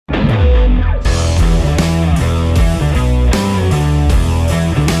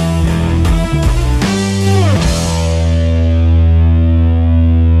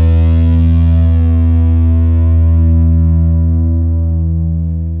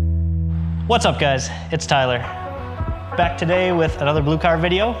What's up guys, it's Tyler. Back today with another blue car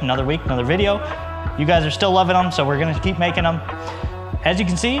video, another week, another video. You guys are still loving them, so we're gonna keep making them. As you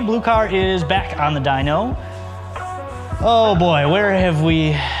can see, blue car is back on the dyno. Oh boy, where have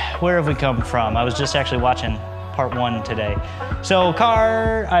we come from? I was just actually watching part one today. So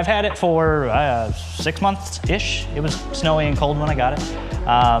car, I've had it for 6 months-ish. It was snowy and cold when I got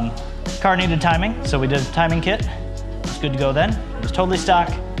it. Car needed timing, so we did a timing kit. It was good to go then. It was totally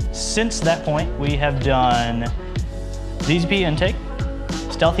stock. Since that point, we have done ZZP intake,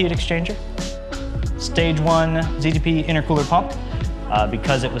 stealth heat exchanger, stage 1 ZZP intercooler pump,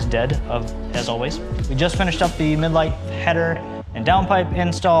 because it was dead, as always. We just finished up the mid-light header and downpipe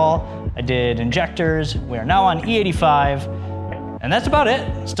install. I did injectors. We are now on E85, and that's about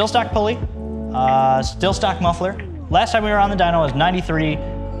it. Still stock pulley, still stock muffler. Last time we were on the dyno was 93,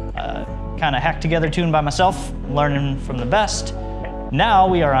 kind of hacked together tune by myself, learning from the best. Now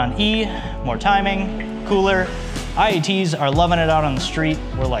we are on E, more timing, cooler. IATs are loving it out on the street.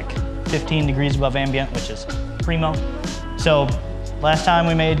 We're like 15 degrees above ambient, which is primo. So last time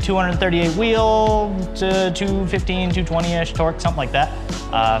we made 238 wheel to 215, 220-ish torque, something like that.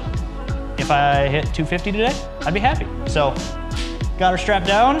 If I hit 250 today, I'd be happy. So got her strapped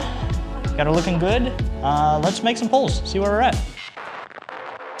down, got her looking good. Let's make some pulls, see where we're at.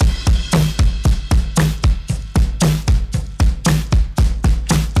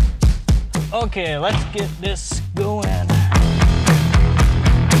 Okay, let's get this going.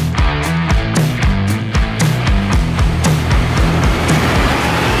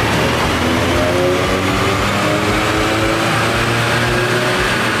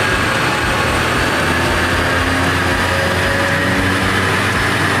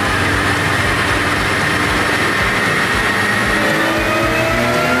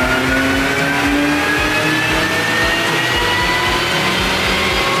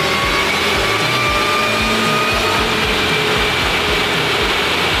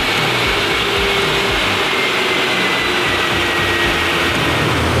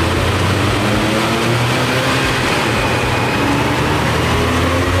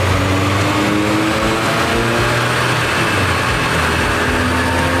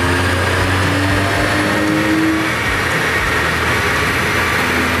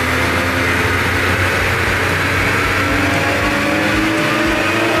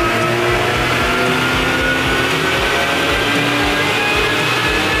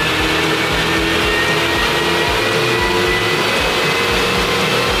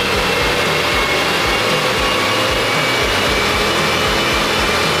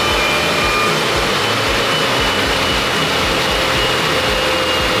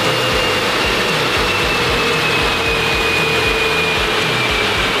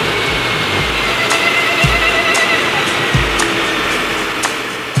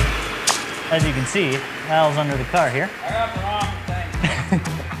 As you can see, Al's under the car here. I got the wrong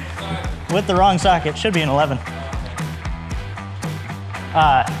thing. With the wrong socket, should be an 11.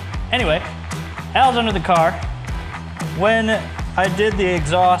 Anyway, Al's under the car. When I did the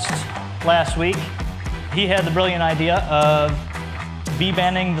exhaust last week, he had the brilliant idea of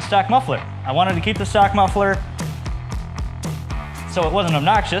V-banding the stock muffler. I wanted to keep the stock muffler so it wasn't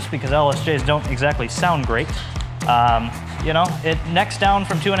obnoxious, because LSJs don't exactly sound great. You know, it necks down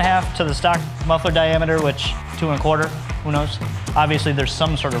from 2.5 to the stock muffler diameter, which 2.25, who knows? Obviously there's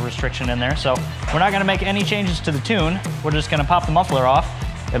some sort of restriction in there, so we're not gonna make any changes to the tune. We're just gonna pop the muffler off.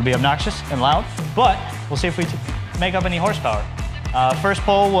 It'll be obnoxious and loud, but we'll see if we make up any horsepower. First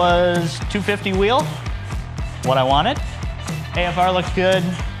pull was 250 wheel, what I wanted. AFR looked good,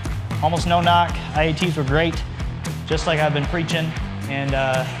 almost no knock. IATs were great, just like I've been preaching. And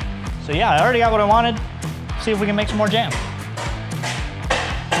so yeah, I already got what I wanted. See if we can make some more jam.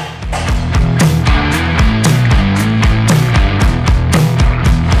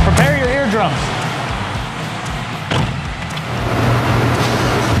 Prepare your eardrums.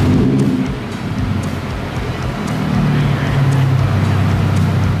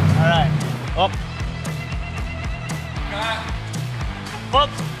 All right, up.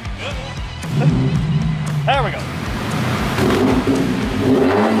 Whoops. There we go.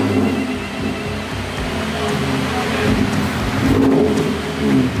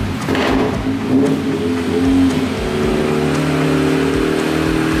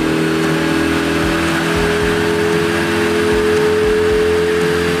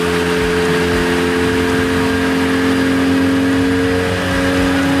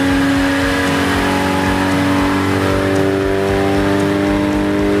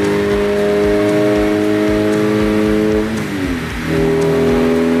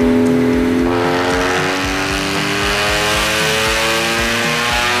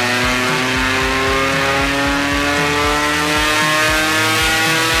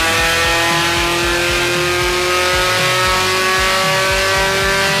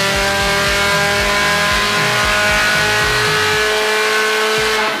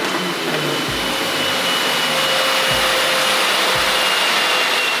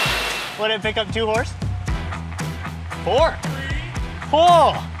 Would it pick up 2 horse? 4.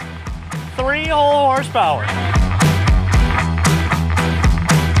 Full. 3 whole horsepower.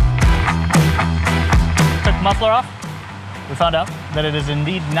 Took the muffler off. We found out that it is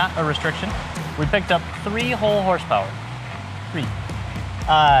indeed not a restriction. We picked up 3 whole horsepower. 3.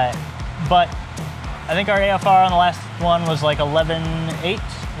 But I think our AFR on the last one was like 11.8,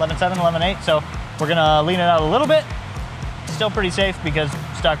 11.7, 11.8. So we're gonna lean it out a little bit. Still pretty safe because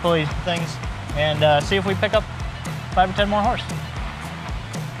stock pulley things, and see if we pick up 5 or 10 more horse.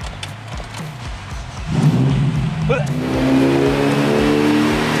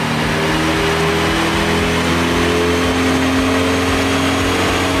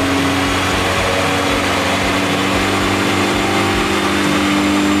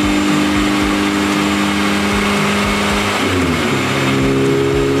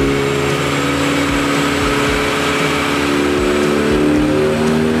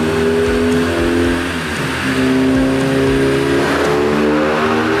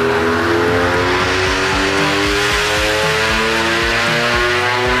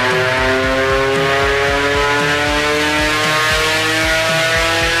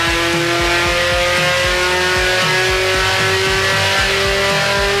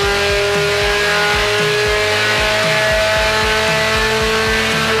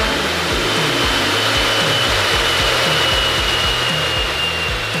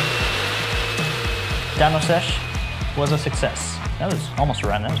 Dyno sesh was a success. That was almost a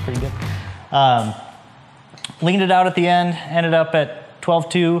run, that was pretty good. Leaned it out at the end, ended up at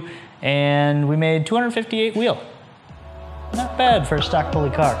 12.2, and we made 258 wheel. Not bad for a stock pulley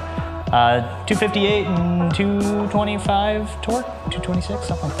car. 258 and 225 torque, 226,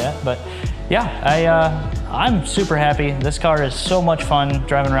 something like that. But yeah, I'm super happy. This car is so much fun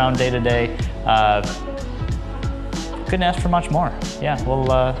driving around day to day. Couldn't ask for much more. Yeah,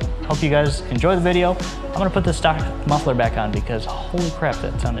 well, hope you guys enjoy the video. I'm gonna put the stock muffler back on because holy crap,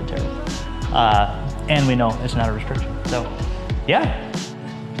 that sounded terrible. And we know it's not a restriction. So yeah,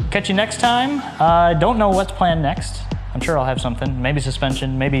 catch you next time. Don't know what's planned next. I'm sure I'll have something, maybe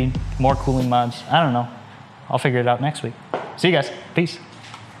suspension, maybe more cooling mods. I don't know. I'll figure it out next week. See you guys, peace.